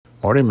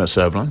Morning, Miss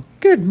Evelyn.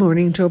 Good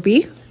morning,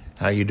 Toby.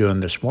 How you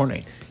doing this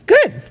morning?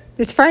 Good.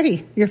 It's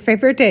Friday, your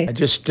favorite day. I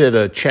just did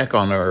a check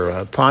on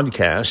our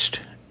podcast,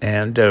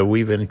 and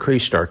we've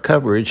increased our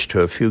coverage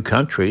to a few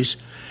countries.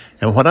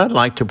 And what I'd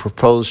like to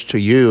propose to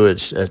you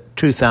is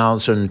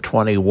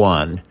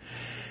 2021,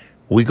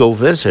 we go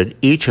visit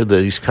each of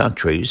these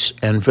countries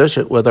and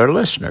visit with our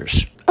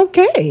listeners.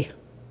 Okay.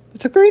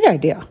 It's a great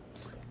idea.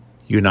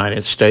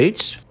 United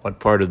States. What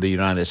part of the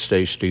United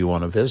States do you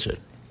want to visit?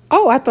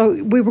 Oh, I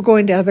thought we were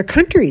going to other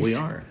countries. We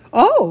are.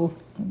 Oh,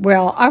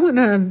 well, I want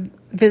to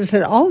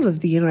visit all of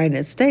the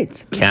United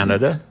States.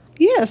 Canada.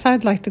 Yes,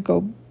 I'd like to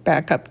go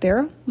back up there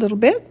a little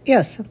bit.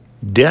 Yes.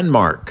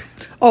 Denmark.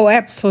 Oh,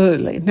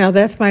 absolutely. Now,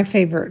 that's my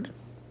favorite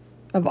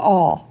of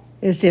all,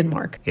 is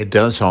Denmark. It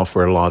does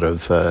offer a lot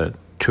of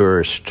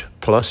tourist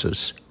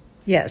pluses.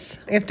 Yes.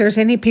 If there's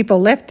any people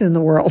left in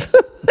the world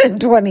in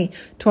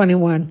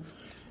 2021.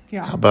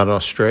 Yeah. How about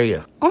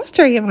Australia?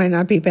 Australia might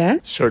not be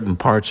bad. Certain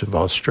parts of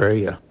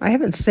Australia. I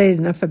haven't studied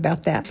enough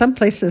about that. Some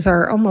places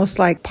are almost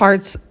like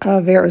parts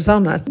of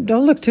Arizona.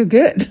 Don't look too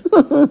good.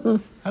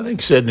 I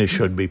think Sydney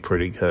should be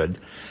pretty good.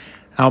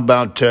 How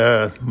about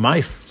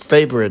my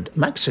favorite,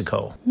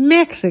 Mexico?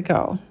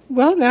 Mexico.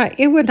 Well, now,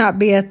 it would not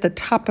be at the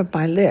top of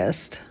my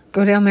list.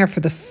 Go down there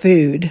for the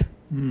food.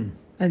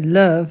 I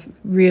love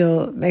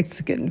real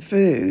Mexican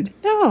food.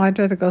 No, I'd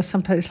rather go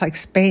someplace like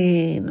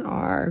Spain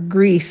or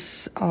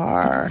Greece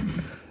or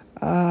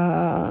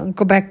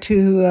go back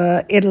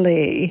to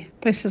Italy,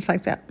 places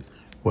like that.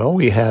 Well,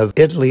 we have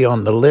Italy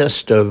on the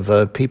list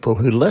of people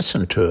who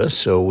listen to us,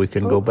 so we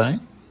can go back.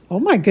 Oh,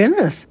 my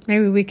goodness.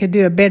 Maybe we could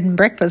do a bed and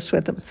breakfast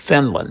with them.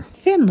 Finland.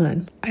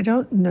 Finland. I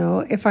don't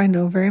know if I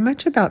know very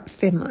much about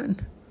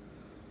Finland.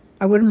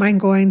 I wouldn't mind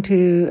going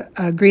to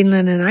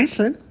Greenland and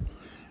Iceland.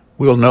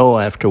 We'll know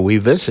after we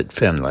visit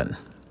Finland.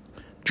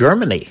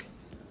 Germany.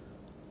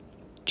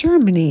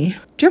 Germany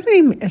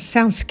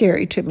sounds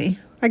scary to me.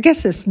 I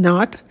guess it's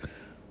not.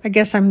 I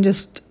guess I'm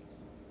just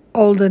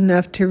old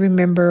enough to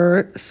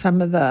remember some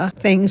of the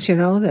things,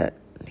 that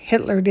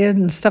Hitler did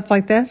and stuff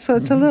like that. So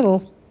it's a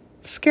little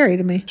scary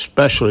to me.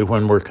 Especially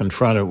when we're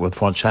confronted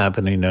with what's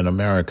happening in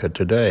America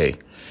today.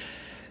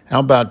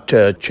 How about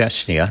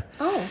Chechnya?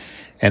 Oh.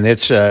 And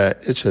it's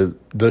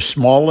the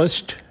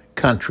smallest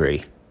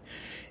country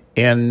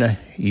in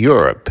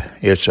Europe.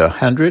 It's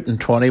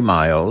 120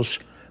 miles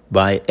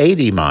by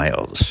 80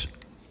 miles.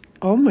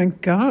 Oh, my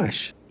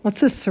gosh. What's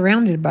this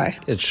surrounded by?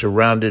 It's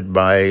surrounded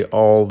by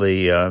all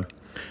the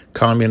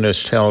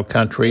communist-held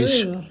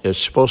countries. Ew. It's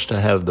supposed to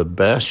have the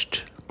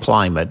best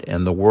climate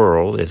in the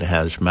world. It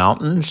has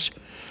mountains,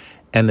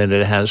 and then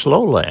it has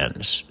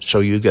lowlands.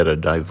 So you get a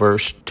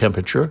diverse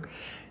temperature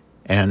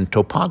and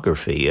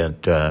topography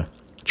at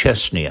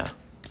Chechnya.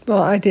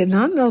 Well, I did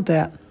not know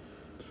that.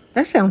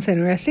 That sounds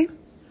interesting.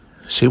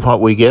 See what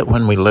we get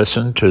when we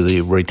listen to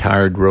the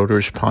Retired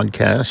Rotors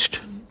podcast?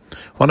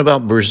 What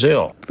about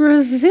Brazil?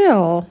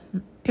 Brazil.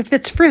 If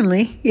it's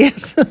friendly,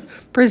 yes.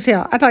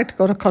 Brazil. I'd like to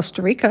go to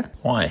Costa Rica.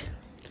 Why?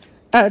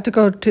 To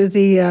go to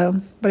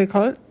the,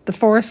 the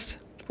forest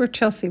where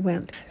Chelsea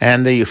went.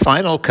 And the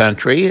final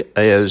country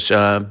is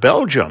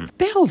Belgium.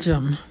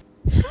 Belgium.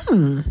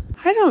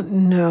 I don't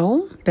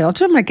know.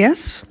 Belgium, I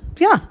guess.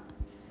 Yeah.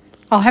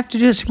 I'll have to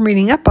do some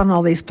reading up on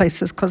all these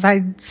places because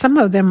some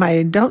of them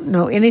I don't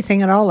know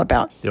anything at all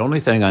about. The only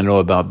thing I know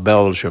about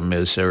Belgium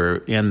is they're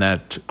in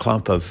that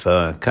clump of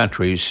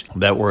countries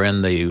that were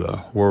in the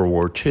World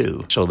War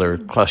II. So they're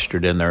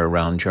clustered in there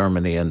around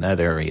Germany and that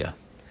area.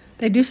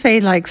 They do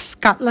say like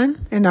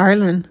Scotland and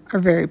Ireland are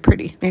very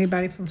pretty.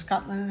 Anybody from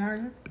Scotland and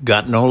Ireland?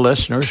 Got no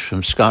listeners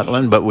from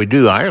Scotland, but we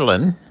do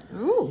Ireland.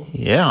 Ooh.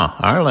 Yeah,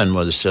 Ireland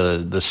was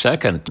the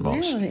second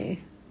most.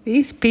 Really?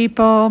 These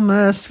people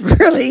must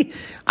really,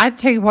 I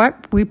tell you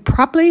what, we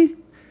probably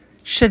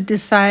should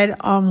decide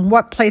on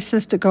what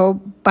places to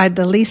go by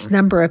the least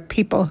number of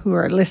people who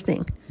are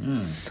listening.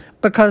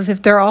 Because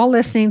if they're all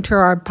listening to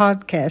our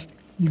podcast,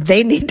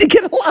 they need to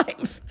get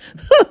alive.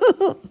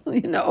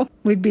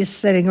 We'd be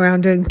sitting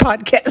around doing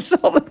podcasts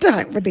all the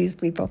time for these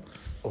people.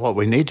 What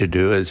we need to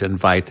do is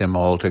invite them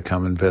all to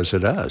come and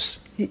visit us.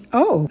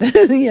 Oh,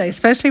 yeah,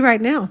 especially right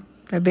now.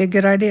 That'd be a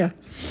good idea.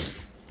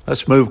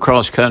 Let's move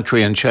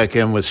cross-country and check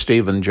in with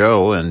Stephen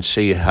Joe and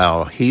see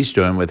how he's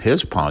doing with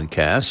his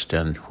podcast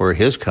and where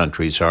his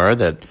countries are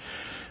that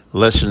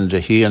listen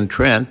to he and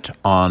Trent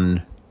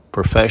on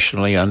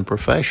Professionally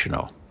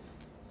Unprofessional.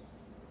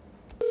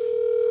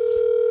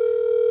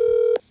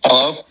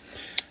 Hello?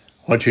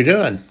 What you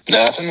doing?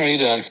 Nothing. What are you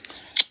doing?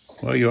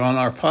 Well, you're on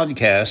our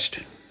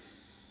podcast.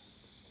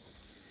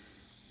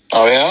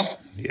 Oh, yeah?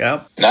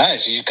 Yep.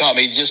 Nice. You caught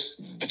me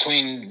just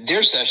between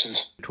deer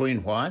sessions.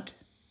 Between what?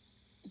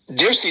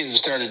 Deer season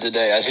started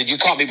today. I said, you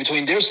caught me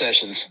between deer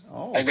sessions.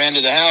 Oh. I ran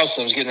to the house.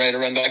 I was getting ready to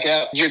run back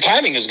out. Your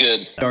timing is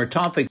good. Our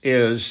topic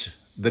is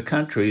the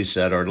countries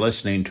that are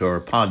listening to our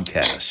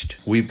podcast.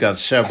 We've got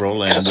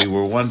several, and we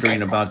were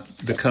wondering about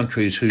the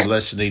countries who are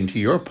listening to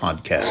your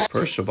podcast.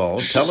 First of all,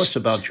 tell us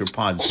about your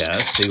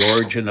podcast, the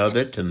origin of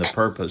it and the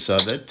purpose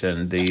of it,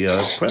 and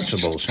the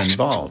principles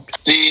involved.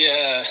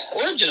 The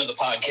origin of the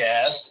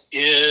podcast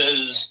is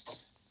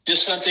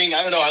just something,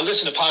 I don't know, I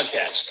listen to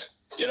podcasts.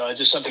 It's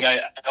just something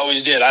I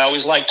always did. I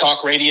always liked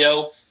talk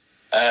radio.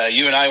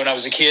 You and I, when I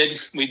was a kid,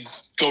 we'd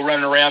go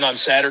running around on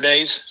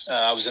Saturdays.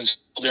 I was in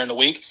school during the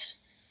week.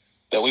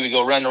 But we would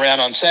go running around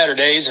on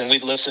Saturdays, and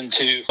we'd listen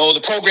to,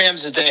 the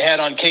programs that they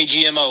had on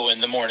KGMO in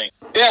the morning.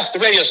 Yeah, the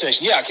radio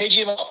station. Yeah,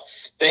 KGMO.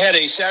 They had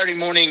a Saturday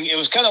morning. It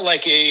was kind of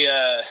like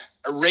a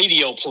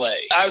radio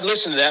play. I would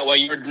listen to that while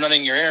you were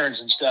running your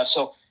errands and stuff.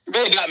 So it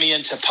really got me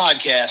into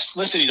podcasts,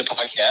 listening to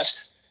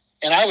podcasts.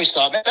 And I always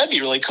thought, man, that'd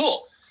be really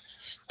cool.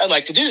 I'd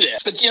like to do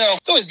that. But,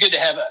 it's always good to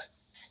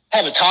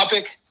have a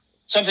topic,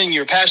 something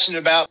you're passionate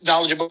about,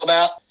 knowledgeable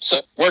about.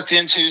 So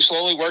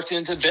slowly worked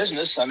into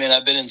business. I mean,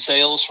 I've been in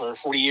sales for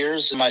 40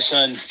 years. And my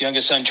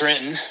youngest son,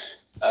 Trenton,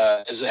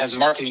 has a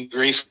marketing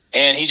degree.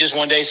 And he just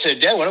one day said,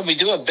 Dad, why don't we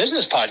do a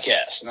business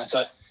podcast? And I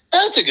thought,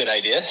 that's a good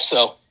idea.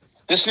 So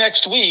this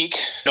next week,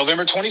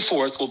 November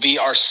 24th, will be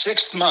our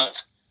 6th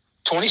month,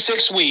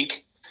 26th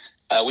week.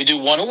 We do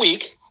one a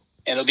week,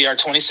 and it'll be our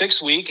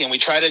 26th week. And we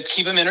try to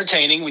keep them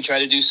entertaining. We try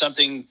to do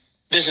something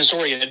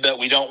business-oriented, but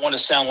we don't want to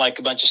sound like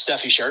a bunch of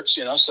stuffy shirts,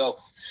 so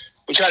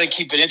we try to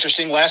keep it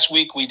interesting. Last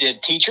week we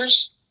did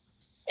teachers,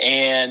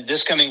 and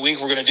this coming week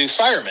we're going to do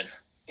firemen.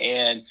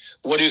 And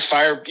what do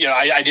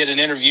I did an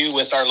interview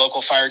with our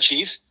local fire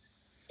chief,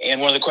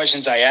 and one of the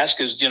questions I ask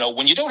is,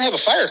 when you don't have a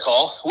fire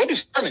call, what do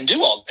firemen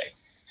do all day?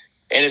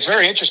 And it's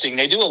very interesting.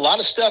 They do a lot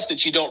of stuff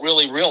that you don't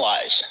really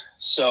realize.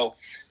 So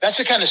that's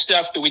the kind of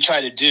stuff that we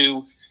try to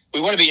do.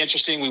 We want to be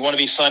interesting. We want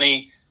to be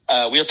funny.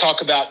 We'll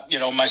talk about,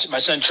 my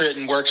son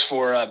Trenton works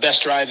for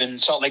Best Drive in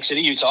Salt Lake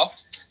City, Utah.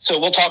 So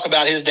we'll talk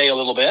about his day a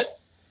little bit.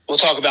 We'll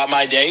talk about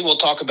my day. We'll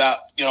talk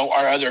about,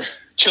 our other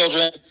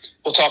children.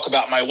 We'll talk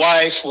about my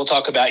wife. We'll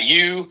talk about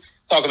you.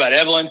 Talk about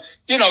Evelyn.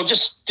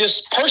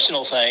 Just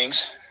personal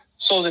things,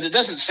 so that it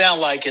doesn't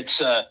sound like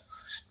it's a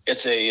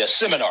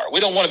seminar. We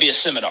don't want to be a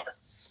seminar.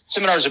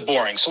 Seminars are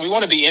boring. So we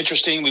want to be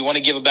interesting. We want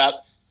to give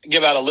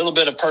out a little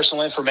bit of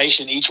personal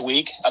information each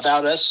week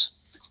about us.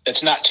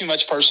 It's not too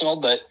much personal,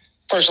 but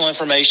personal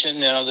information,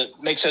 that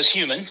makes us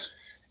human.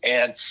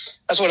 And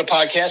that's what a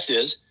podcast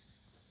is.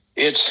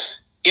 It's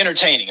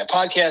entertaining. A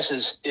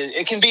podcast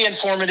it can be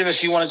informative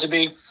if you want it to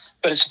be,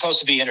 but it's supposed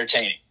to be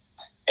entertaining.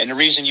 And the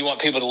reason you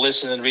want people to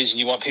listen and the reason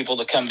you want people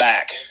to come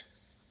back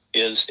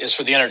is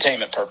for the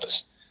entertainment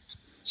purpose.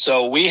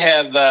 So we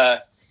have,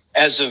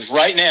 as of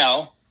right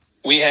now,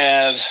 we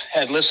have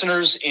had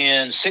listeners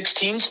in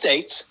 16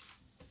 states,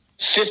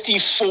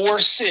 54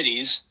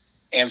 cities,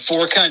 and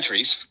 4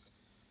 countries.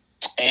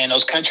 And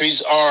those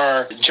countries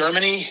are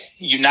Germany,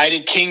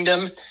 United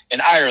Kingdom,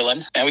 and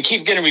Ireland. And we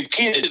keep getting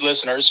repeated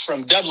listeners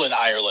from Dublin,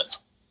 Ireland.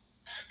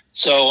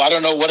 So I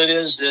don't know what it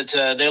is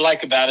that they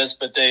like about us,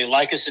 but they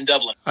like us in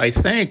Dublin. I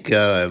think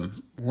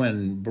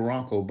when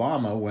Barack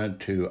Obama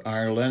went to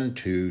Ireland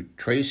to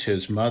trace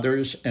his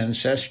mother's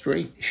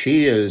ancestry,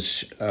 she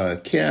is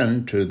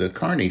kin to the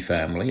Carney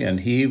family. And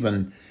he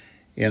even,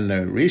 in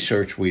the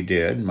research we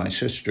did, my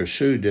sister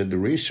Sue did the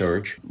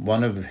research,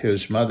 one of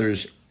his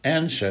mother's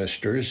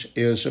ancestors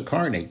is a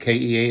Carney,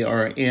 Kearney,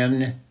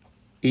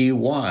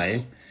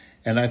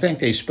 and I think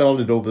they spelled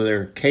it over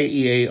there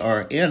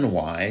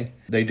Kearny.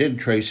 They did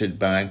trace it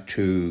back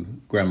to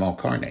Grandma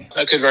Carney.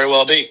 That could very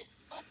well be.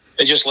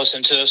 They just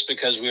listened to us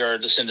because we are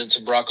descendants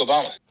of Barack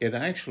Obama. It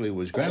actually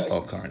was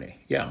Grandpa Carney,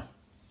 yeah.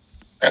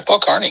 Grandpa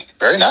Carney,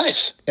 very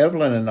nice.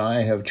 Evelyn and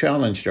I have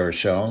challenged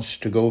ourselves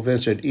to go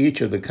visit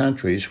each of the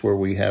countries where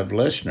we have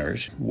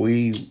listeners.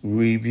 We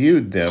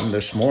reviewed them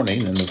this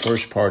morning in the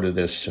first part of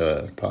this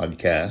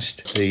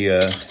podcast.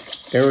 The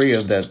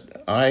area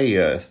that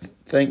I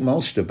think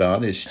most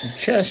about is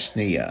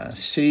Czechia,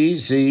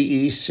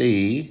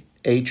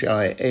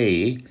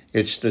 Czechia.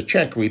 It's the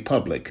Czech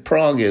Republic.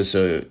 Prague is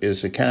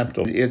a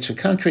capital. It's a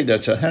country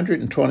that's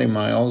 120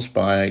 miles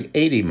by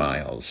 80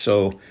 miles.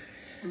 So,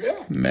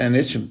 yeah. Man,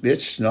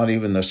 it's not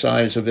even the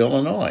size of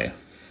Illinois.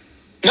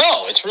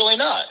 No, it's really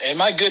not. And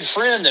my good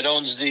friend that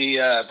owns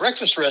the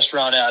breakfast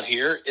restaurant out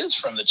here is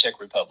from the Czech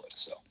Republic.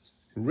 So,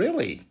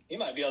 really, he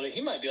might be able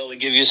to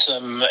give you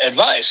some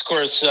advice. Of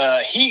course,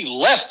 he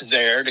left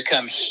there to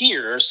come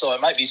here, so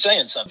it might be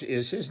saying something.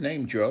 Is his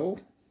name Joe?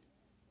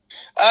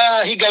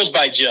 He goes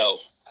by Joe.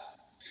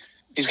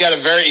 He's got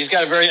a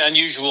very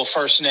unusual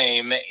first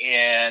name,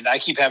 and I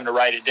keep having to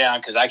write it down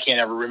because I can't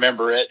ever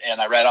remember it.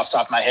 And right off the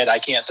top of my head, I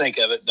can't think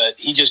of it. But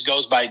he just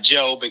goes by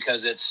Joe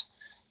because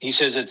he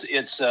says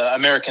it's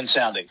American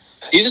sounding.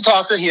 He's a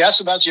talker. He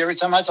asks about you every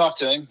time I talk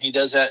to him. He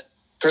does that.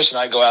 Chris and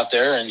I go out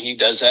there, and he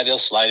does that. He'll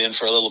slide in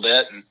for a little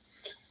bit and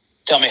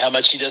tell me how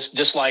much he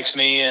dislikes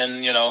me,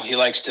 and he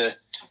likes to.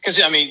 Because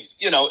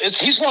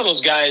he's one of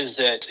those guys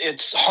that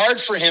it's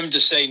hard for him to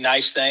say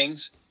nice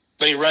things,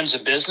 but he runs a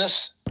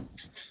business.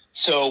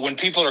 So when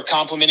people are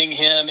complimenting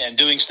him and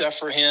doing stuff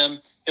for him,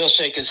 he'll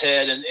shake his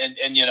head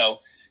and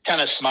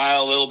kind of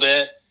smile a little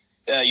bit.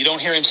 You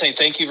don't hear him say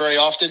thank you very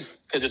often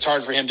because it's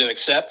hard for him to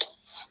accept.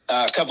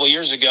 A couple of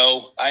years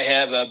ago, I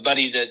have a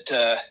buddy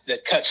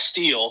that cuts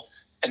steel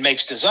and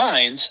makes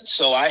designs.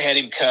 So I had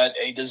him cut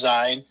a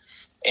design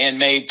and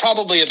made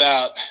probably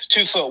about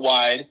 2 foot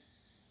wide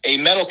a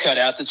metal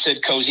cutout that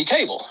said cozy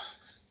table.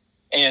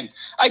 And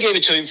I gave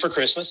it to him for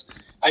Christmas.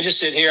 I just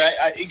sit here.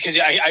 Because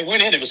I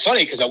went in. It was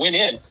funny because I went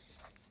in.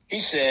 He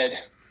said,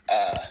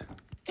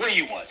 what do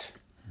you want?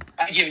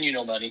 I'm giving you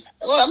no money.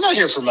 Well, I'm not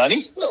here for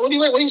money. What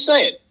are you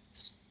saying?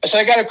 I said,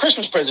 I got a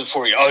Christmas present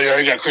for you. Oh, you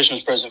already got a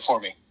Christmas present for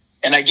me.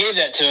 And I gave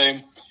that to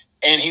him.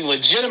 And he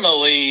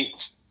legitimately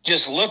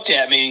just looked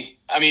at me.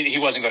 I mean, he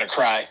wasn't going to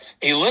cry.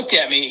 He looked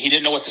at me. He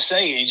didn't know what to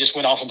say. And he just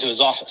went off into his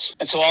office.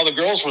 And so all the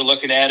girls were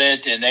looking at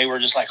it, and they were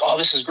just like, oh,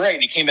 this is great.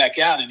 And he came back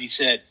out, and he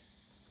said,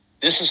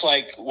 this is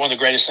like one of the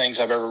greatest things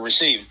I've ever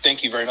received.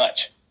 Thank you very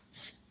much.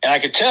 And I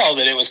could tell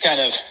that it was kind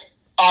of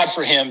odd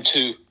for him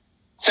to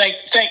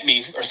thank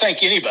me or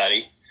thank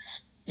anybody.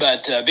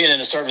 But being in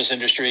the service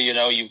industry,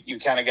 you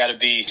kind of got to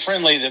be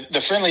friendly, the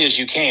friendliest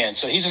you can.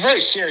 So he's a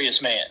very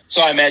serious man.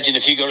 So I imagine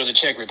if you go to the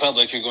Czech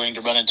Republic, you're going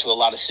to run into a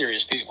lot of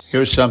serious people.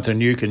 Here's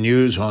something you can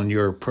use on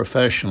your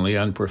professionally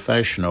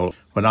unprofessional.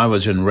 When I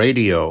was in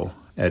radio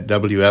at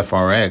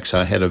WFRX,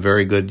 I had a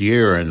very good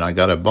year, and I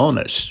got a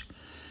bonus.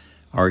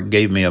 Art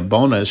gave me a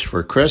bonus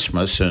for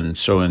Christmas, and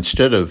so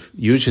instead of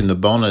using the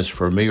bonus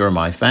for me or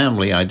my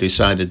family, I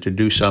decided to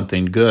do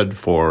something good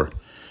for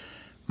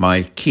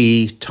my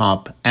key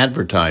top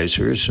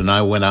advertisers, and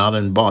I went out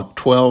and bought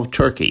 12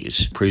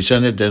 turkeys,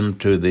 presented them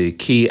to the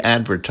key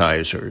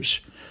advertisers.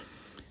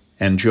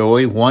 And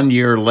Joey, 1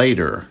 year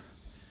later,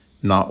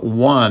 not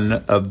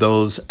one of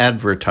those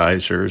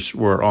advertisers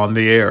were on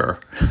the air.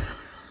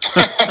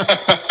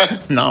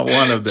 Not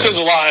one of them.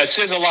 It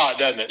says a lot,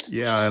 doesn't it?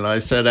 Yeah, and I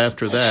said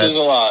after that, it says a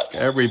lot.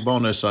 Every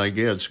bonus I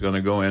get is going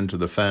to go into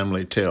the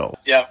family till.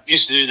 Yeah,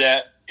 used to do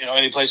that.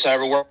 Any place I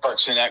ever worked,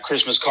 send out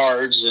Christmas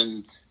cards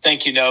and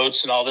thank you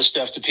notes and all this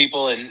stuff to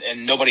people,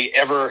 and nobody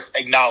ever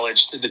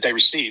acknowledged that they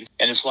received.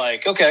 And it's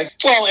like, okay,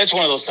 well, it's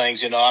one of those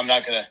things. I'm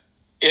not gonna.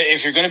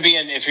 If you're gonna be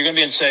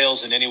in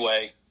sales in any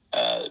way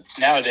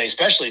nowadays,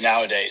 especially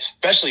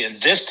in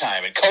this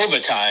time, in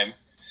COVID time,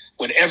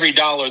 when every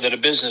dollar that a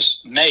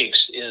business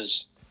makes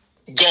is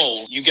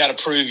gold, you got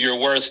to prove your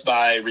worth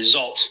by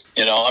results.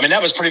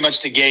 That was pretty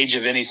much the gauge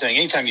of anything.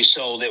 Anytime you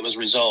sold, it was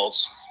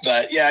results.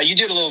 But yeah, you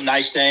did a little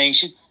nice thing.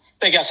 You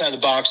think outside the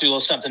box, do a little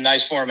something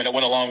nice for them, and it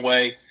went a long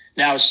way.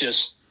 Now it's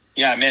just,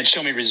 yeah, man,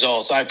 show me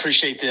results. I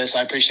appreciate this,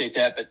 I appreciate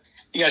that, but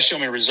you got to show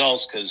me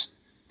results because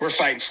we're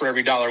fighting for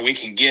every dollar we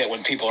can get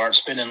when people aren't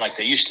spending like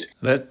they used to.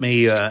 Let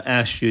me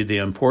ask you the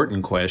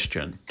important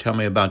question. Tell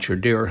me about your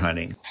deer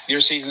hunting. Deer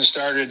season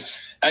started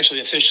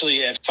actually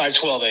officially at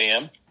 5:12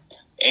 a.m.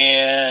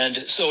 And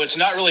so it's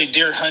not really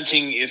deer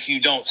hunting if you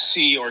don't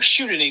see or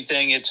shoot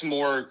anything. It's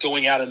more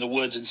going out in the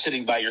woods and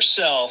sitting by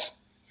yourself.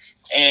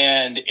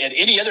 And at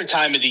any other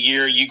time of the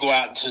year, you go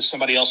out into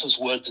somebody else's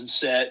woods and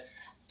sit.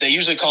 They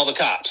usually call the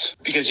cops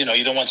because, you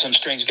don't want some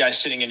strange guy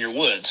sitting in your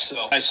woods.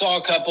 So I saw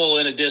a couple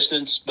in a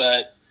distance,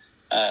 but,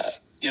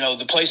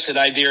 the place that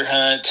I deer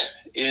hunt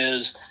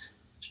is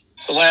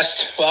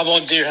I've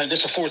only deer hunted. This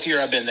is the fourth year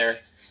I've been there.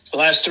 The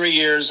last 3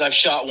 years, I've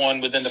shot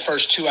one within the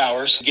first 2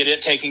 hours, get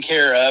it taken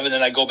care of, and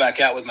then I go back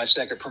out with my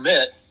second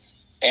permit.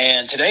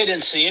 And today,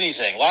 didn't see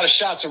anything. A lot of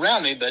shots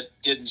around me, but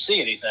didn't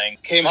see anything.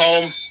 Came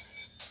home,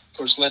 of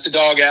course, let the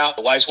dog out.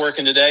 The wife's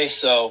working today,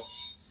 so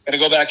going to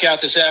go back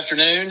out this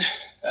afternoon.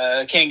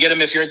 Can't get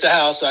them if you're at the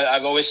house.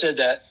 I've always said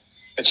that.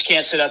 But you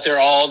can't sit out there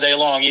all day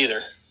long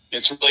either.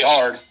 It's really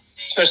hard,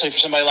 especially for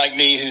somebody like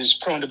me who's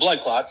prone to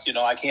blood clots.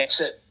 I can't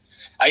sit.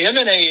 I am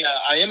in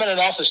an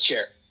office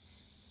chair.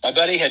 My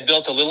buddy had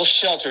built a little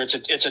shelter.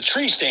 It's a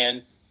tree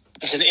stand.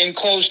 It's an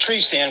enclosed tree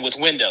stand with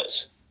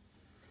windows.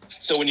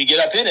 So when you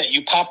get up in it,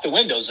 you pop the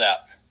windows out,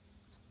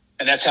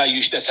 and that's how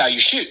you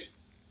shoot.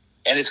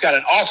 And it's got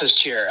an office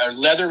chair, a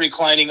leather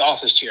reclining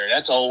office chair.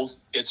 That's old.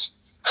 It's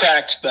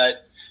cracked,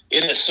 but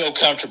it is so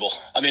comfortable.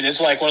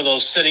 It's like one of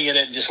those sitting in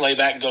it and just lay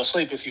back and go to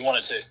sleep if you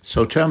wanted to.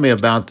 So tell me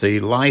about the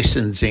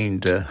licensing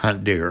to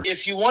hunt deer.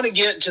 If you want to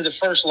get to the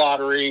first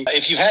lottery,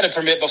 if you had a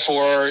permit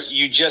before,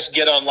 you just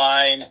get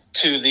online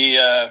to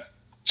the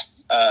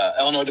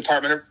Illinois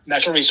Department of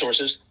Natural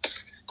Resources,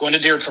 go into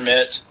deer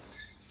permits,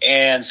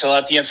 and fill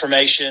out the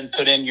information,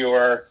 put in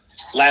your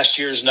last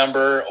year's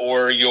number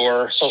or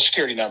your Social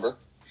Security number,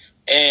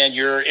 and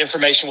your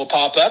information will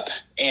pop up,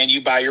 and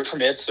you buy your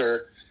permits.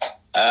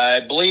 I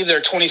believe they're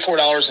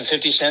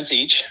 $24.50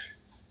 each,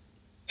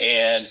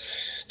 and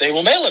they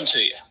will mail them to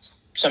you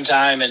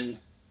sometime in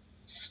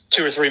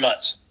 2 or 3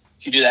 months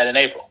if you do that in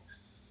April.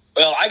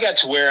 Well, I got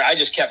to where I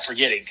just kept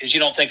forgetting because you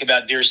don't think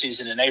about deer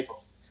season in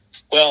April.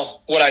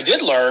 Well, what I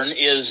did learn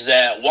is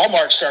that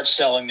Walmart starts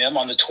selling them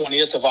on the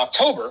 20th of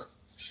October,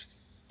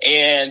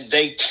 and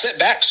they set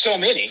back so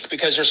many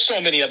because there's so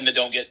many of them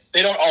that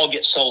they don't all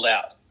get sold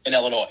out in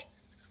Illinois.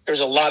 There's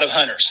a lot of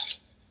hunters,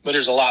 but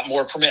there's a lot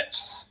more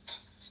permits.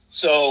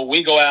 So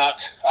I go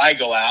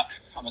out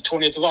on the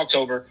 20th of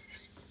October,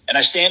 and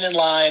I stand in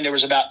line. There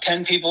was about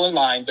 10 people in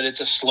line, but it's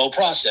a slow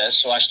process.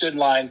 So I stood in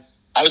line.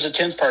 I was the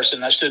 10th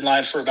person. I stood in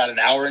line for about an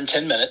hour and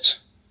 10 minutes.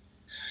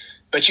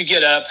 But you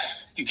get up,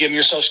 you give them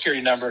your Social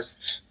Security number.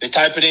 They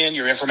type it in.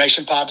 Your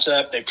information pops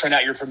up. They print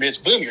out your permits.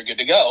 Boom, you're good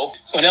to go.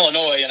 So in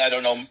Illinois, and I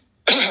don't know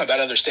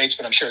about other states,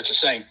 but I'm sure it's the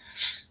same.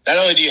 Not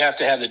only do you have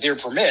to have the deer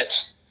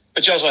permits,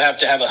 but you also have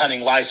to have a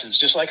hunting license,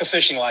 just like a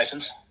fishing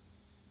license.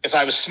 If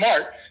I was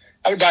smart,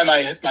 I would buy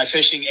my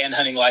fishing and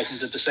hunting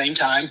license at the same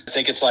time. I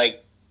think it's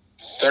like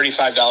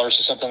 $35 or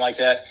something like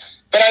that.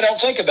 But I don't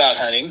think about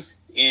hunting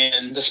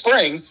in the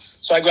spring,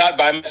 so I go out and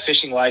buy my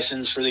fishing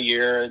license for the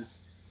year and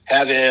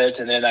have it,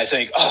 and then I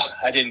think,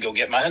 I didn't go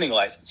get my hunting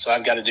license, so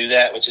I've got to do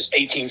that, which is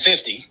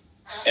 $18.50.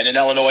 And in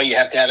Illinois, you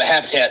have to have a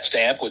habitat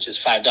stamp, which is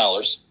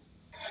 $5.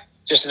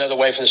 Just another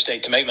way for the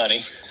state to make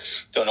money.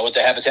 Don't know what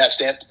the habitat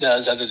stamp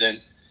does other than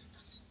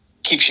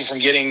keeps you from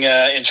getting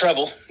in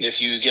trouble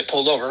if you get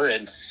pulled over.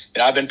 And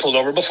I've been pulled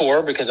over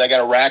before because I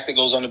got a rack that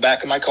goes on the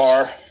back of my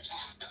car.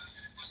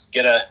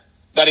 Get a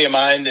buddy of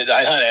mine that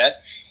I hunt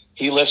at.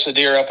 He lifts the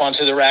deer up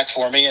onto the rack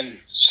for me and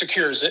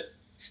secures it.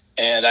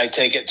 And I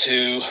take it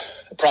to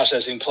a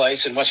processing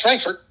place in West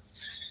Frankfort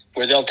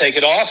where they'll take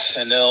it off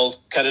and they'll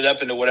cut it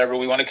up into whatever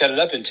we want to cut it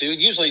up into.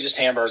 Usually just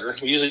hamburger.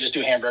 We usually just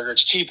do hamburger.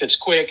 It's cheap. It's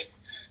quick.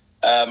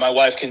 My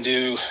wife can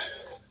do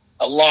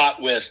a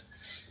lot with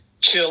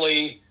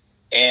chili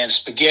and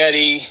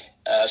spaghetti,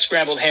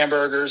 scrambled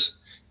hamburgers.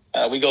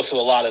 We go through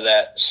a lot of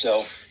that.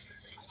 So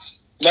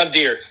love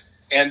deer.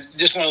 And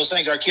just one of those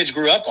things, our kids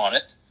grew up on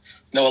it.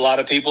 Know a lot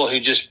of people who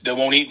just they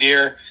won't eat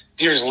deer.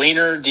 Deer's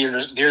leaner,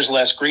 deer's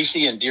less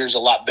greasy, and deer's a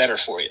lot better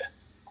for you.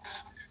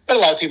 But a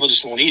lot of people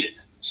just won't eat it.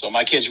 So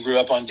my kids grew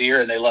up on deer,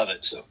 and they love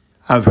it. So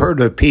I've heard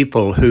of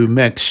people who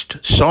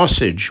mixed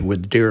sausage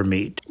with deer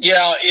meat.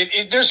 Yeah,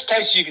 there's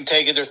places you can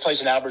take it. There's a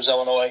place in Albers,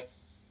 Illinois.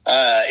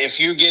 If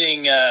you're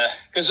getting,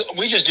 because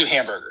we just do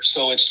hamburgers.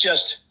 So it's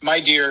just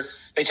my deer.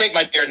 They take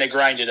my deer and they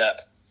grind it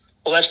up.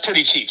 Well, that's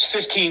pretty cheap. It's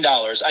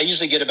 $15. I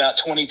usually get about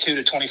 22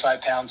 to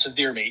 25 pounds of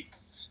deer meat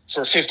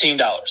for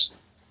 $15.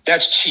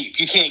 That's cheap.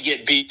 You can't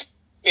get beef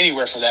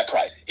anywhere for that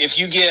price. If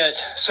you get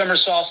summer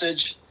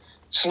sausage,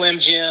 Slim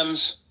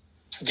Jims,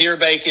 deer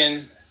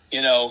bacon,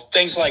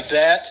 things like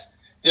that,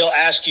 they'll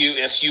ask you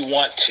if you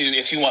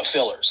want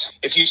fillers.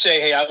 If you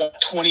say, hey, I want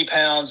 20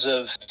 pounds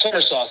of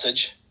summer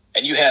sausage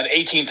and you have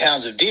 18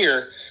 pounds of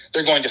deer,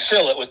 they're going to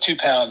fill it with 2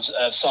 pounds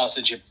of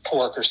sausage or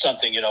pork or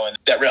something, in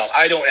that realm.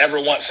 I don't ever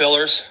want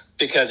fillers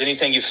because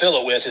anything you fill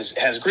it with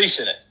has grease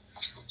in it.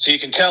 So you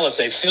can tell if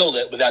they filled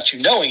it without you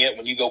knowing it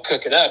when you go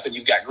cook it up and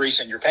you've got grease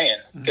in your pan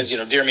because,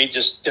 deer meat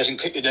just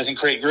doesn't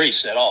create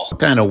grease at all. What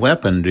kind of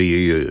weapon do you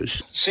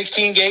use?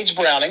 16 gauge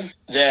Browning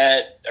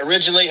that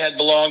originally had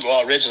belonged,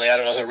 I don't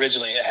know who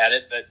originally had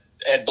it, but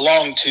had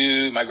belonged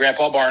to my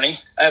grandpa Barney.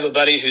 I have a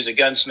buddy who's a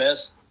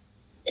gunsmith,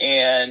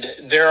 and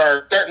there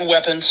are certain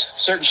weapons,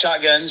 certain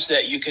shotguns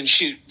that you can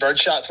shoot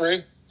birdshot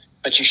through,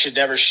 but you should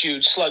never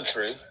shoot slug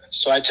through.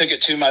 So I took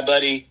it to my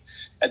buddy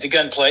at the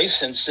gun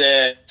place and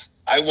said,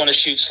 I want to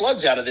shoot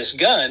slugs out of this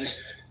gun.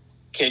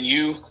 Can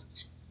you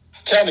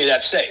tell me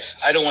that's safe?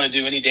 I don't want to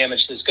do any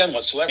damage to this gun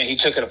whatsoever. And he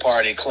took it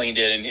apart and cleaned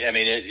it, and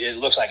it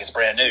looks like it's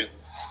brand new.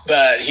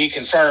 But he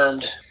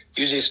confirmed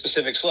using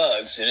specific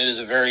slugs, and it is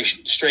a very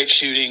straight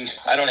shooting.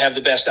 I don't have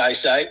the best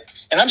eyesight,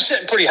 and I'm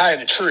sitting pretty high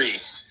in a tree,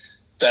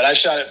 but I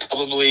shot it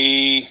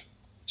probably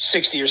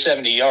 60 or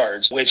 70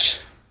 yards, which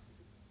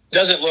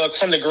doesn't look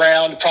from the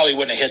ground, probably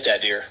wouldn't have hit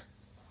that deer.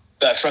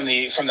 But from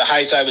the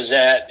height I was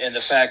at and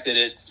the fact that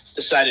it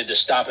decided to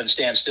stop and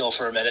stand still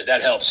for a minute,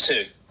 that helps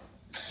too.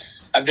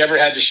 I've never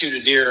had to shoot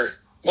a deer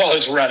while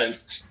it's running.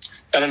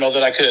 I don't know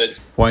that I could.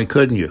 Why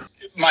couldn't you?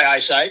 My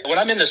eyesight. When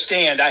I'm in the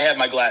stand, I have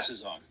my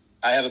glasses on.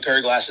 I have a pair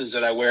of glasses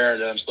that I wear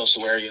that I'm supposed to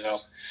wear,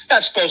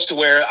 Not supposed to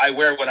wear. I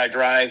wear when I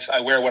drive.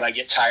 I wear when I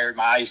get tired.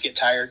 My eyes get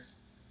tired.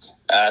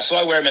 So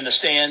I wear them in the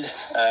stand.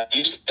 I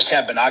used to just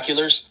have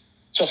binoculars.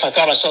 So if I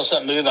thought I saw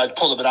something move, I'd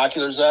pull the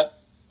binoculars up.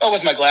 But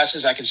with my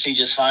glasses, I can see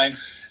just fine.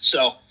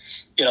 So,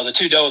 the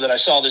 2 doe that I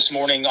saw this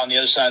morning on the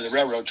other side of the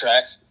railroad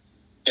tracks,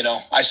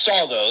 I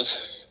saw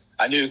those.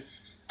 I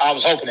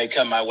was hoping they'd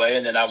come my way,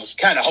 and then I was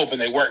kind of hoping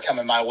they weren't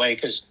coming my way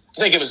because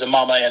I think it was a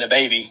mama and a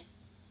baby.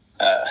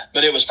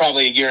 But it was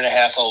probably a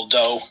 1.5-year-old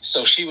doe.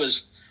 So she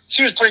was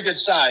pretty good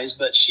size,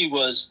 but she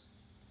was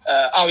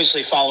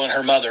obviously following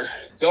her mother.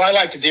 Though I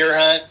like to deer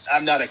hunt,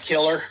 I'm not a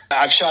killer.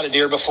 I've shot a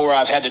deer before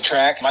I've had to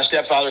track. My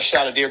stepfather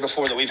shot a deer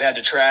before that we've had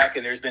to track,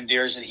 and there's been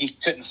deers that he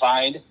couldn't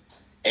find.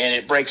 And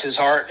it breaks his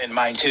heart and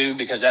mine too,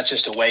 because that's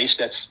just a waste.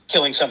 That's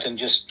killing something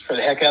just for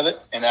the heck of it.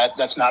 And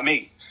that's not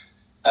me.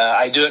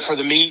 I do it for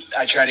the meat.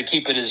 I try to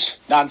keep it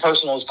as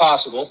non-personal as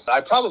possible.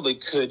 I probably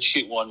could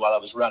shoot one while I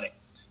was running,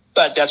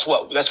 but that's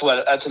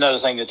another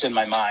thing that's in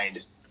my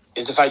mind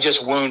is if I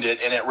just wound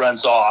it and it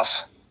runs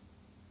off,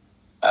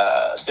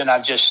 then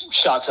I've just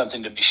shot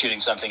something to be shooting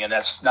something. And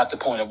that's not the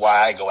point of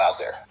why I go out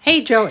there.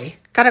 Hey, Joey,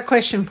 got a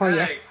question for you.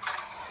 Hey.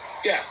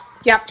 Yeah.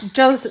 Yep,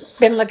 Joe's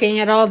been looking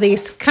at all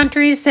these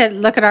countries that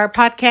look at our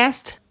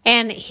podcast,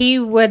 and he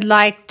would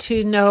like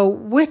to know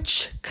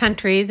which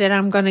country that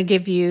I'm going to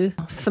give you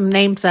some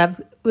names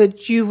of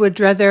which you would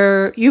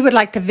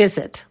like to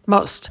visit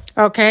most.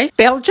 Okay,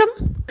 Belgium?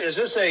 Is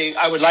this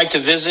I would like to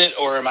visit,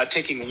 or am I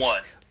picking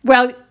one?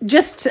 Well,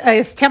 just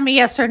tell me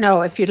yes or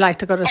no if you'd like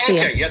to go to see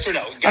it. Okay, yes or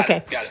no. Got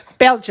it.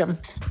 Belgium?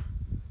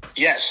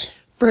 Yes.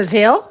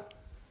 Brazil?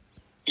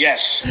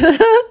 Yes.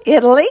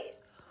 Italy?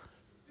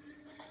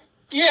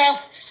 Yeah.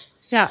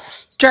 Yeah.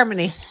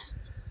 Germany.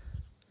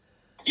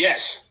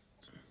 Yes.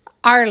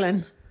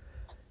 Ireland.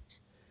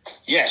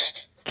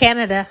 Yes.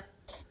 Canada.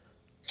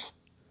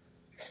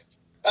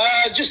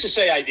 Just to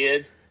say I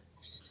did.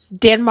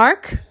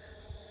 Denmark.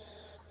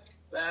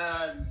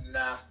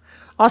 Nah.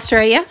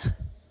 Australia.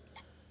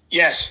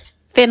 Yes.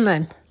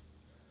 Finland.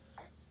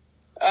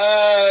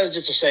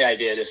 Just to say I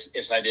did,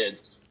 if I did.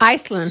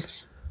 Iceland.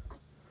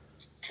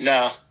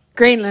 No.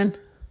 Greenland.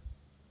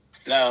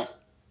 No.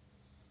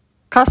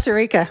 Costa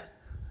Rica.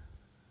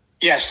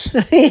 Yes.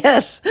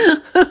 Yes.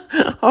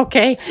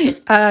 Okay.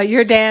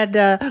 Your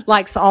dad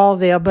likes all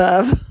the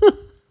above.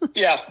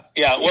 Yeah.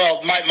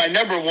 Well, my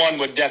number one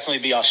would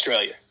definitely be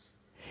Australia.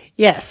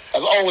 Yes.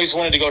 I've always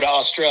wanted to go to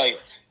Australia.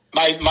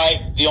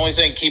 The only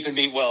thing keeping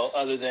me,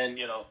 other than,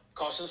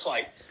 cost of the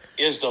flight,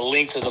 is the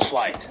length of the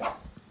flight.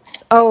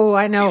 Oh,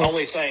 I know. The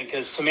only thing,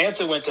 because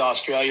Samantha went to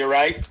Australia,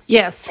 right?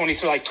 Yes.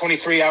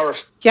 23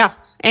 hours. Yeah.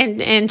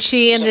 And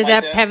she ended Something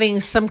up like that. having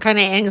some kind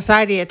of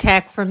anxiety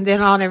attack from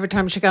then on every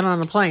time she got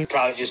on a plane.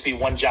 Probably just be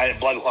one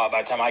giant blood clot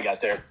by the time I got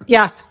there.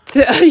 Yeah.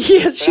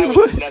 Yes, she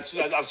would. That's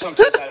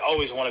sometimes I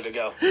always wanted to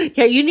go.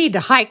 Yeah, you need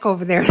to hike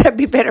over there. That'd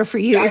be better for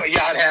you.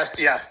 Yeah, I'd have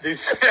to. Yeah, do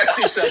stuff.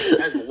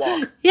 I'd have to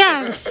walk.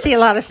 Yeah, see a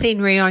lot of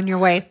scenery on your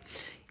way.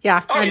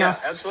 Yeah, Oh I know. yeah,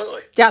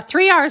 absolutely. Yeah,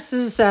 3 hours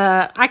is,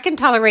 I can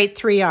tolerate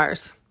 3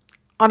 hours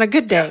on a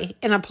good day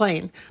in a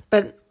plane.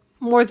 But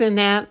more than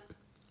that,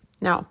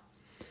 no.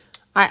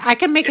 I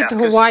can make it to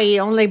 'cause- Hawaii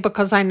only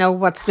because I know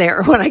what's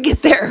there when I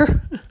get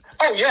there.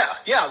 Oh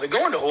yeah. The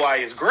going to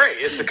Hawaii is great.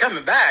 It's the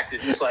coming back.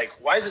 It's just like,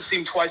 why does it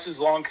seem twice as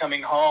long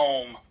coming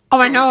home? Oh,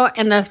 I know.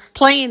 And the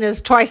plane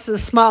is twice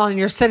as small and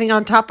you're sitting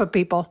on top of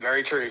people.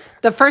 Very true.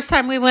 The first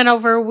time we went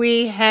over,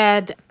 we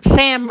had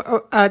Sam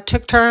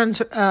took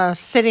turns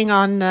sitting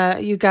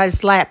on you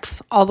guys'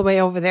 laps all the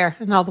way over there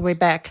and all the way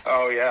back.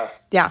 Oh yeah.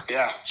 Yeah.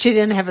 Yeah. She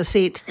didn't have a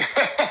seat.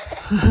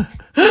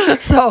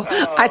 So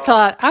I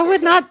thought, I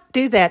would not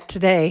do that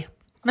today.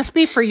 Must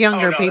be for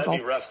younger Oh no, people.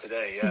 that'd be rough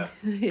today. Yeah.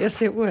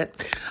 Yes, it would.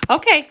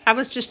 Okay. I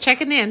was just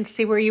checking in to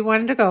see where you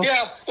wanted to go.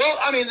 Yeah. Well,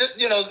 I mean,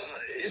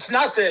 it's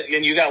not that,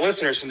 and you got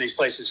listeners from these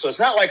places, so it's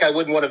not like I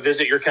wouldn't want to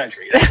visit your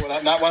country. That's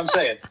not what I'm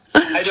saying.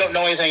 I don't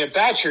know anything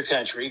about your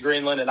country,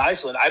 Greenland and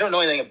Iceland. I don't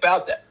know anything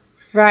about that.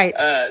 Right.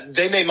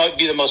 They may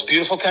be the most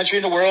beautiful country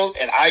in the world,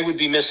 and I would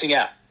be missing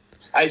out.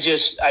 I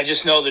just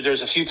know that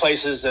there's a few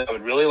places that I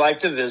would really like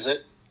to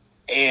visit,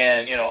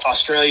 and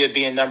Australia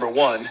being number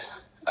one.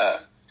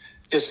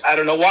 I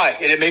don't know why,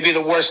 and it may be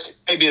the worst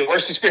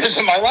experience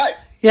of my life.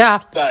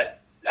 Yeah.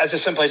 But that's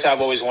just some place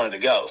I've always wanted to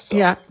go. So.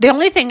 Yeah. The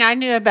only thing I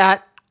knew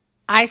about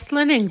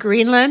Iceland and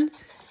Greenland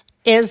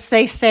is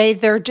they say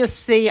they're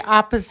just the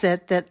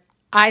opposite, that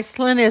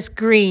Iceland is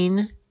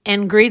green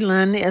and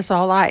Greenland is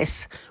all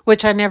ice,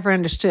 which I never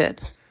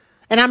understood.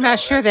 And I'm not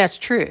sure that's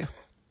true.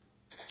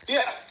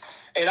 Yeah,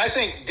 and I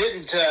think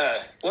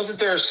wasn't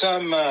there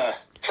some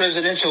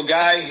presidential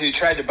guy who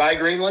tried to buy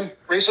Greenland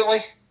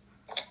recently?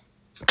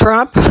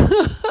 Trump?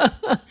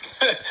 I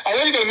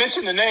wasn't going to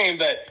mention the name,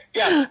 but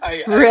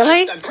yeah.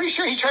 Really? I'm pretty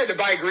sure he tried to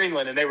buy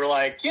Greenland, and they were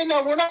like,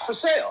 we're not for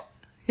sale.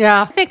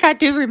 Yeah. I think I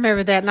do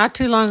remember that. Not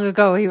too long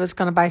ago, he was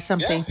going to buy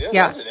something.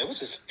 Yeah, it was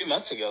just a few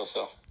months ago,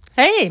 so.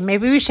 Hey,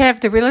 maybe we should have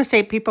the real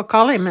estate people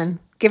call him and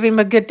give him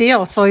a good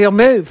deal so he'll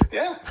move.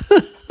 Yeah,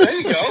 there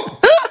you go.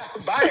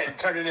 Buy it and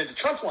turn it into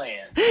Trump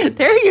land.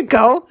 There you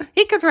go.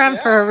 He could run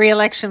for a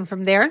re-election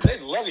from there. They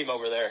love him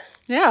over there.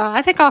 Yeah,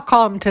 I think I'll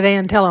call him today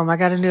and tell him I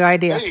got a new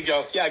idea. There you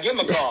go. Yeah, give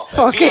him a call.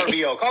 Okay.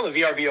 VRBO. Call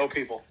the VRBO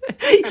people.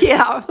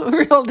 Yeah,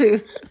 real do.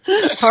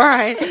 All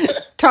right.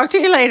 Talk to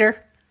you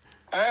later.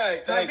 All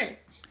right, thanks.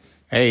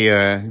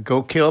 Hey,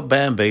 go kill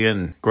Bambi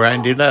and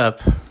grind it up.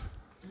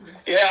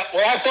 Yeah,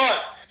 well,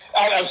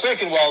 I was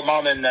thinking,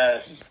 Mom and are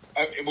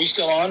we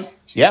still on?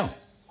 Yeah.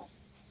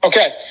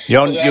 Okay.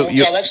 You'll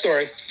tell that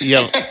story.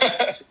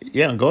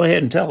 Yeah, go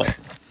ahead and tell it.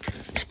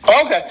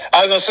 Okay.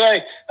 I was going to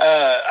say,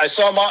 I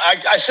saw Mom.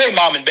 I say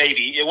Mom and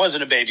baby. It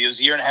wasn't a baby. It was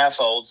a year and a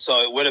half old.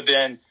 So it would have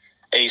been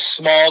a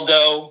small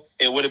doe.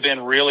 It would have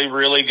been really,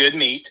 really good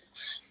meat.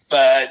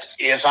 But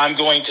if I'm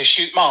going to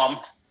shoot Mom,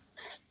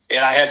 and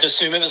I had to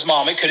assume it was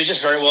Mom, it could have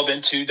just very well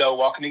been two doe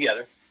walking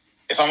together.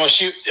 If I'm going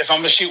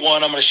to shoot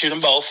one, I'm going to shoot them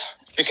both.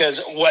 Because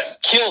what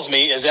kills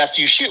me is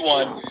after you shoot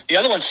one, the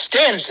other one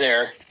stands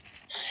there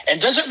and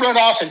doesn't run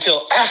off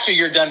until after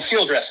you're done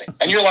field dressing.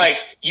 And you're like,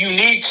 you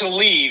need to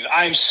leave.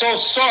 I'm so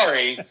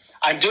sorry.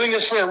 I'm doing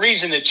this for a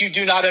reason that you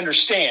do not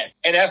understand.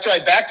 And after I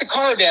back the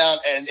car down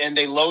and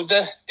they load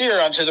the deer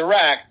onto the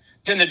rack,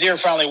 then the deer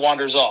finally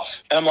wanders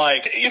off. And I'm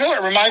like, you know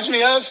what it reminds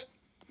me of?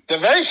 The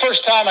very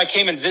first time I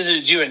came and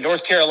visited you in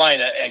North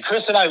Carolina and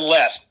Chris and I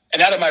left,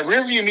 and out of my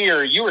rearview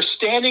mirror, you were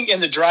standing in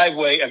the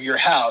driveway of your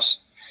house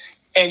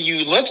and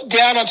you looked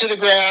down onto the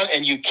ground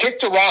and you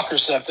kicked a rock or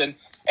something.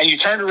 And you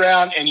turned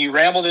around and you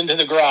rambled into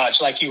the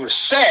garage like you were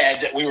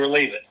sad that we were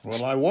leaving.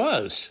 Well, I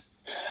was.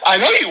 I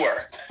know you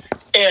were.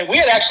 And we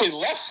had actually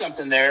left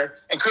something there.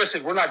 And Chris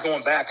said, we're not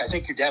going back. I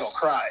think your dad will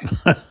cry.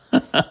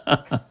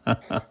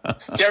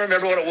 Can't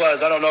remember what it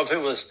was. I don't know if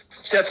it was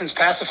Stetson's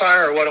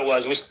pacifier or what it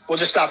was. We'll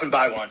just stop and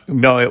buy one.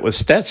 No, it was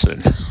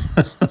Stetson.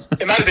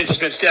 It might have been just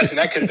been Stephen.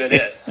 That could have been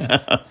it.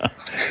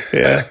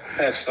 Yeah.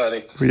 That's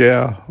funny.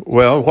 Yeah.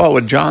 Well, what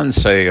would John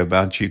say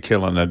about you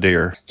killing a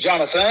deer?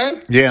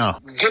 Jonathan? Yeah.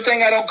 Good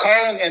thing I don't call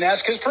and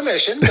ask his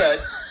permission, but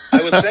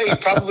I would say he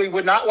probably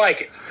would not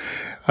like it.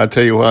 I'll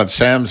tell you what,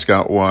 Sam's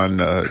got one.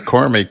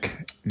 Cormac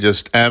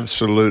just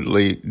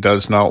absolutely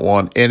does not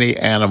want any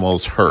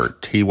animals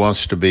hurt. He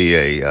wants to be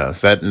a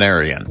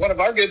veterinarian. One of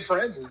our good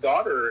friends, his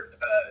daughter,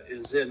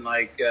 is in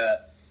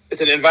it's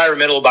an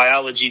environmental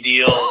biology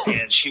deal,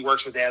 and she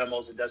works with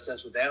animals and does stuff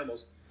with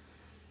animals.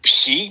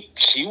 She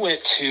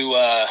went to,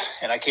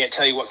 and I can't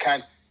tell you what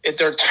kind,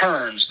 they're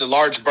terns, the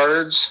large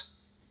birds,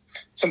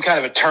 some kind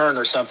of a tern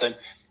or something,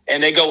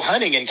 and they go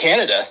hunting in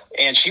Canada,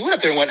 and she went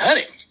up there and went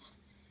hunting.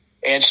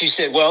 And she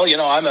said, well,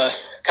 I'm a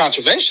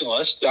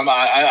conservationist.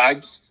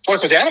 I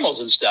work with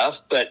animals and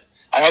stuff, but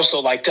I also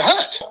like to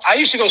hunt. I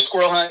used to go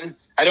squirrel hunting.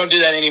 I don't do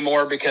that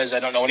anymore because I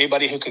don't know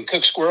anybody who can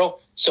cook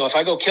squirrel. So if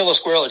I go kill a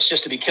squirrel, it's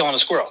just to be killing a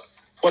squirrel.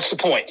 What's the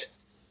point?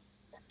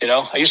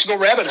 I used to go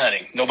rabbit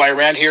hunting. Nobody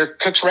around here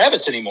cooks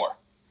rabbits anymore.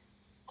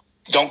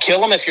 Don't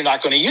kill them if you're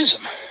not going to use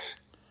them.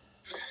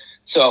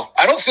 So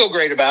I don't feel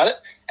great about it.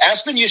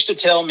 Aspen used to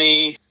tell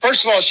me,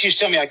 first of all, she used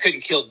to tell me I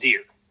couldn't kill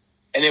deer.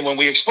 And then when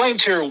we explained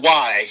to her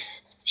why,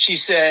 she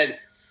said,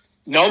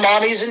 no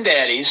mommies and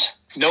daddies,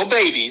 no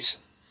babies,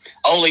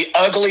 only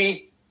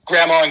ugly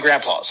grandma and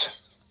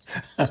grandpas.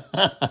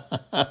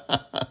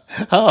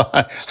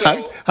 I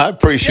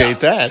appreciate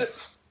that.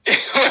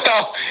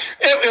 Well,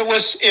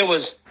 it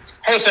was,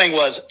 her thing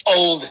was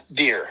old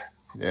deer.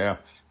 Yeah.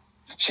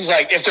 She's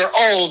like, if they're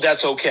old,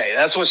 that's okay.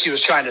 That's what she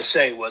was trying to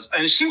say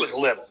and she was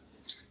little.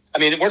 I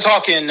mean, we're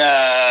talking,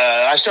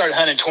 I started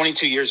hunting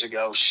 22 years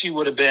ago. She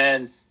would have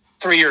been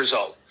 3 years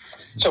old.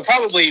 So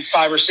probably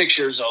 5 or 6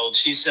 years old.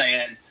 She's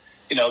saying,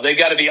 they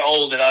got to be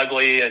old and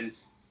ugly and,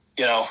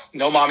 no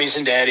mommies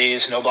and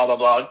daddies, no blah, blah,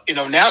 blah.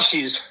 Now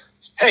she's,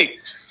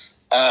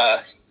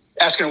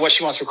 asking her what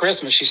she wants for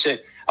Christmas. She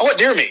said, I want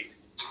deer meat.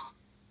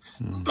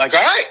 I'm like,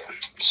 all right,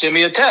 send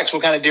me a text.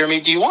 What kind of deer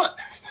meat do you want?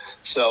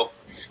 So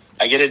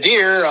I get a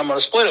deer. I'm going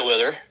to split it with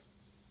her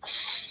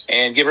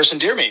and give her some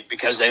deer meat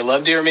because they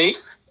love deer meat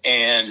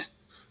and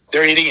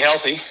they're eating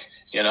healthy.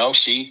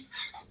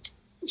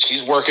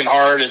 She's working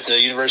hard at the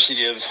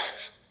University of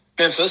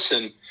Memphis,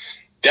 and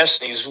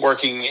Destiny's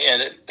working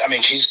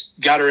she's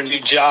got her a new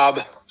job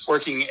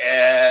working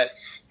at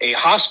a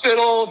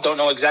hospital. Don't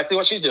know exactly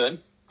what she's doing,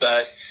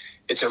 but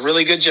it's a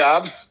really good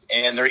job,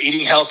 and they're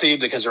eating healthy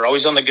because they're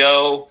always on the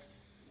go.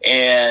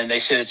 And they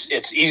said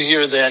it's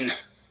easier than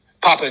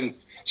popping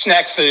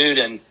snack food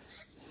and,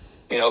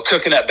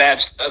 cooking up bad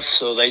stuff.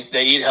 So they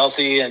eat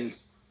healthy and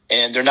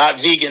they're not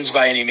vegans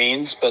by any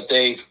means, but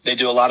they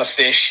do a lot of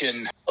fish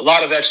and a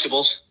lot of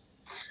vegetables,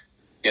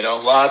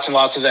 lots and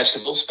lots of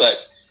vegetables. But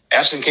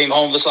Aspen came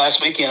home this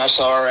last weekend. I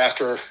saw her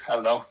after, I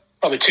don't know,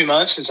 probably 2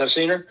 months since I've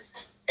seen her.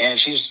 And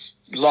she's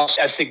lost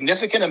a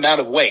significant amount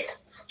of weight.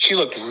 She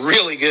looked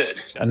really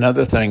good.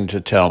 Another thing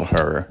to tell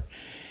her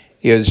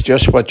is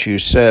just what you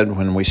said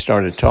when we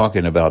started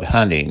talking about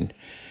hunting.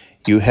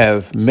 You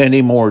have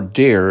many more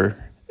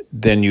deer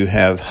than you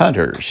have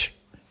hunters,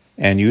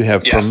 and you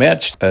have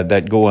permits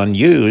that go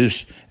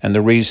unused, and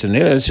the reason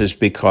is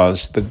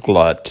because the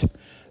glut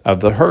of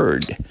the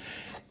herd.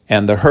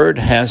 And the herd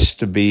has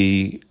to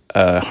be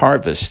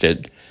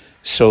harvested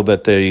so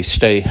that they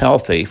stay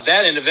healthy.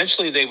 That, and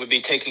eventually they would be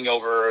taking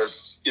over,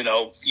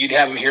 you'd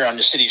have them here on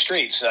the city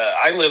streets.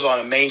 I live on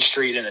a main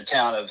street in a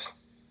town of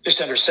just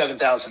under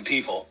 7,000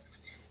 people.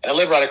 And I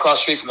live right across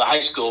the street from the high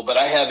school, but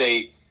I have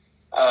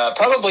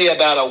probably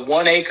about a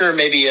 1 acre,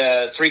 maybe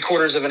a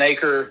 3/4 of an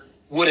acre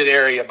wooded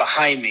area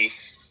behind me.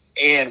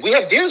 And we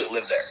have deer that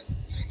live there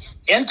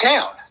in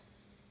town.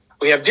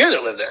 We have deer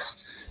that live there.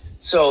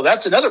 So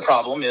that's another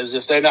problem is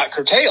if they're not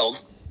curtailed,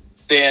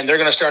 then they're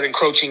going to start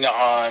encroaching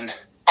on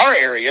our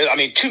area. I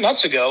mean, 2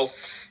 months ago,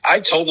 I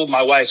totaled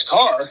my wife's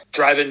car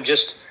driving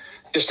just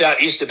out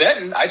east of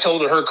Benton. I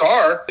totaled her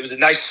car. It was a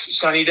nice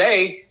sunny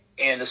day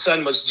and the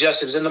sun was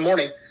it was in the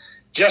morning,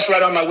 just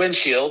right on my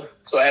windshield.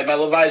 So I had my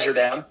little visor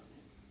down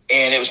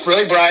and it was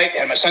really bright. I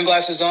had my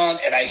sunglasses on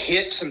and I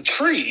hit some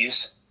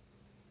trees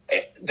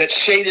that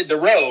shaded the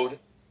road.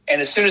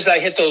 And as soon as I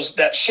hit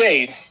that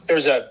shade, there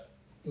was a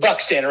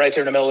buck standing right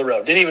there in the middle of the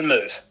road. Didn't even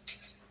move.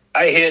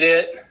 I hit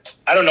it.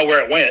 I don't know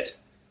where it went.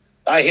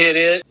 I hit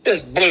it.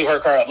 Just blew her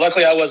car up.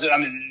 Luckily,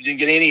 didn't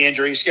get any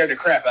injuries. Scared the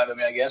crap out of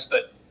me, I guess,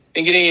 but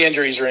didn't get any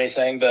injuries or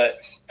anything.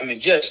 But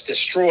just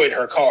destroyed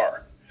her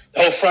car.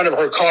 The whole front of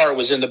her car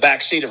was in the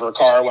back seat of her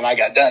car when I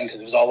got done because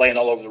it was all laying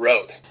all over the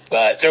road.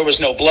 But there was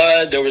no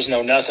blood. There was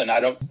no nothing. I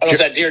don't know if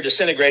that deer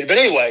disintegrated. But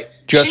anyway,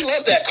 she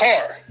loved that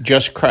car.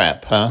 Just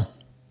crap, huh?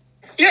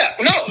 Yeah.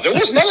 No, there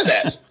was none of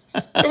that.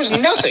 There was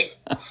nothing.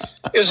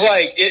 It was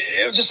like,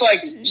 it was just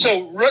like,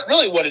 so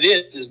really what it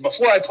is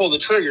before I pull the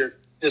trigger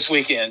this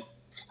weekend,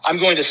 I'm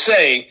going to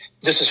say,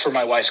 this is for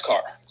my wife's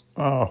car.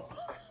 Oh.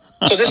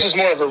 So this is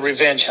more of a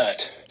revenge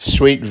hunt.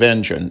 Sweet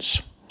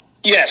vengeance.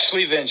 Yes,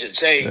 sweet vengeance.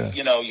 Hey,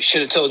 you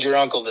should have told your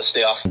uncle this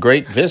stuff.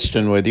 Great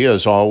visiting with you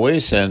as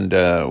always, and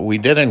we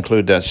did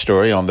include that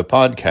story on the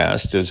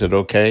podcast. Is it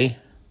okay?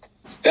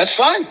 That's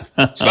fine.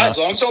 It's fine as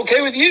long as it's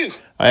okay with you.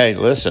 Hey,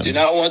 listen. Do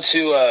not want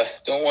to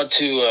don't want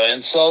to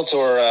insult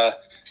or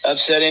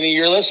upset any of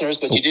your listeners,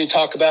 but you do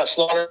talk about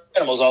slaughtered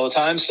animals all the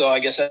time, so I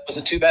guess that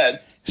wasn't too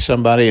bad.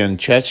 Somebody in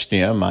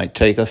Chechnya might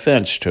take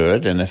offense to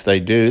it, and if they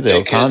do,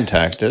 they'll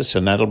contact us,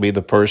 and that'll be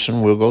the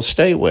person we'll go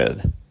stay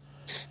with.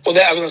 Well,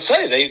 I was going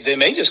to say, they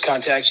may just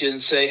contact you and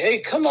say, hey,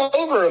 come on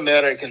over,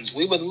 Americans.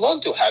 We would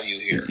love to have you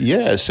here.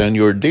 Yes, and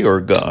your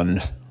deer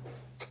gun.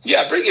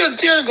 Yeah, bring your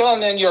deer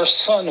gun and your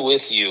son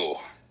with you.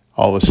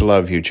 Always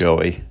love you,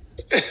 Joey.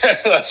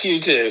 Love you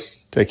too.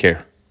 Take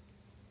care.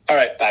 All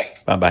right, bye.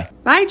 Bye-bye.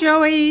 Bye,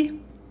 Joey.